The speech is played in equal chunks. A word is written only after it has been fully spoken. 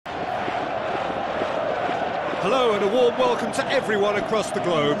Hello and a warm welcome to everyone across the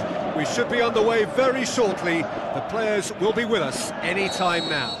globe. We should be on the way very shortly. The players will be with us any time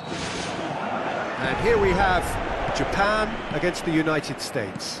now. And here we have Japan against the United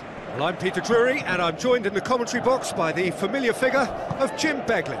States. Well, I'm Peter Drury and I'm joined in the commentary box by the familiar figure of Jim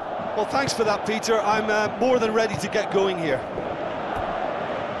Beglin. Well, thanks for that, Peter. I'm more than ready to get going here.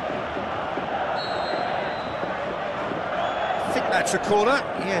 I think that's a corner.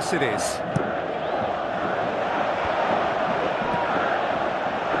 Yes, it is.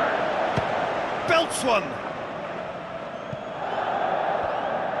 Belts one.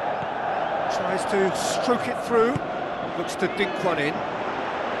 Tries to stroke it through. Looks to dink one in. It's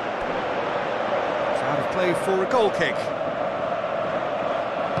out of play for a goal kick.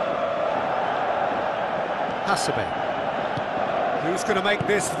 Hasabe. Who's going to make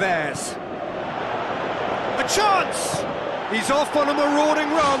this theirs? A chance! He's off on a marauding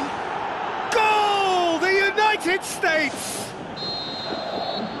run. Goal! The United States!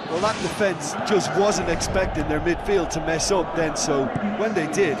 Well, that defence just wasn't expecting their midfield to mess up then, so when they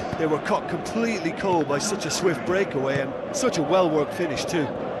did, they were caught completely cold by such a swift breakaway and such a well-worked finish too.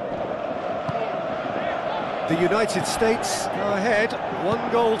 The United States go ahead, 1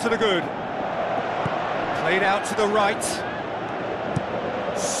 goal to the good. Played out to the right.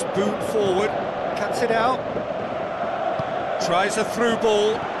 Spoon forward, cuts it out. Tries a through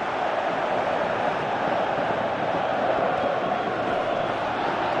ball.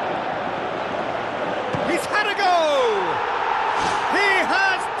 He's had a go! He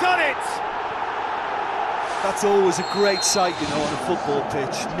has done it! That's always a great sight, you know, on a football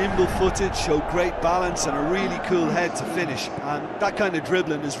pitch. Nimble-footed, showed great balance and a really cool head to finish. And that kind of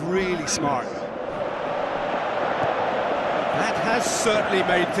dribbling is really smart. That has certainly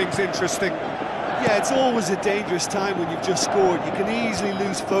made things interesting. Yeah, it's always a dangerous time when you've just scored. You can easily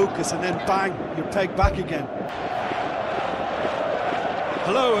lose focus and then bang, you're pegged back again.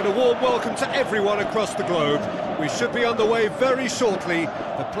 Hello and a warm welcome to everyone across the globe. We should be on the way very shortly.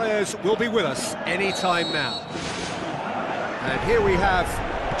 The players will be with us any time now. And here we have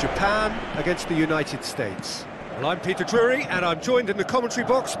Japan against the United States. Well, I'm Peter Drury and I'm joined in the commentary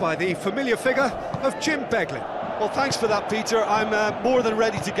box by the familiar figure of Jim Beglin. Well, thanks for that, Peter. I'm more than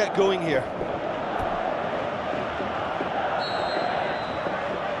ready to get going here.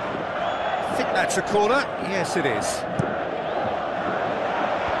 I think that's a corner. Yes, it is.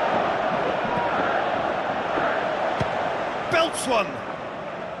 Belts one.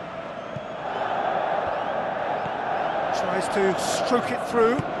 Tries to stroke it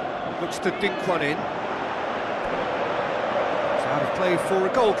through. Looks to dink one in. It's out of play for a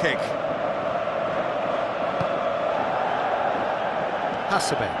goal kick.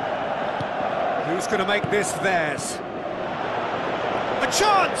 Hasabe. Who's going to make this theirs? A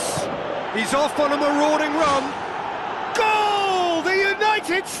chance! He's off on a marauding run. Goal! The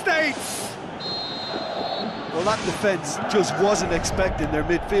United States! Well, that defence just wasn't expecting their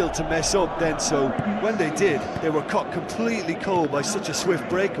midfield to mess up then, so when they did, they were caught completely cold by such a swift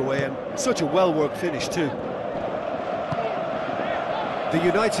breakaway and such a well-worked finish too. The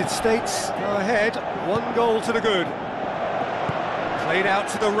United States go ahead, 1 goal to the good. Played out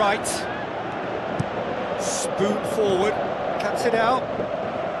to the right. Spoon forward, cuts it out.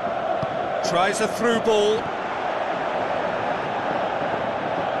 Tries a through ball.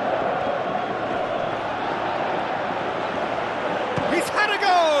 He's had a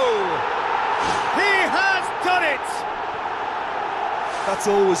go! He has done it! That's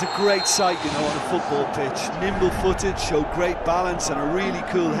always a great sight, you know, on a football pitch. Nimble-footed, showed great balance and a really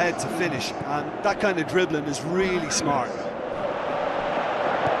cool head to finish. And that kind of dribbling is really smart.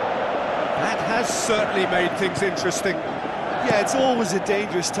 That has certainly made things interesting. Yeah, it's always a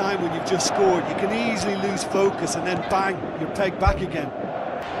dangerous time when you've just scored. You can easily lose focus and then bang, you're pegged back again.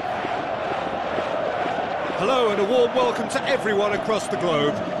 Hello and a warm welcome to everyone across the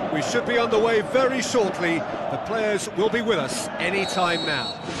globe. We should be on the way very shortly. The players will be with us any time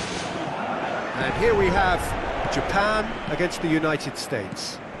now. And here we have Japan against the United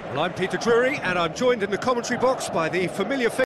States. Well, I'm Peter Drury and I'm joined in the commentary box by the familiar figure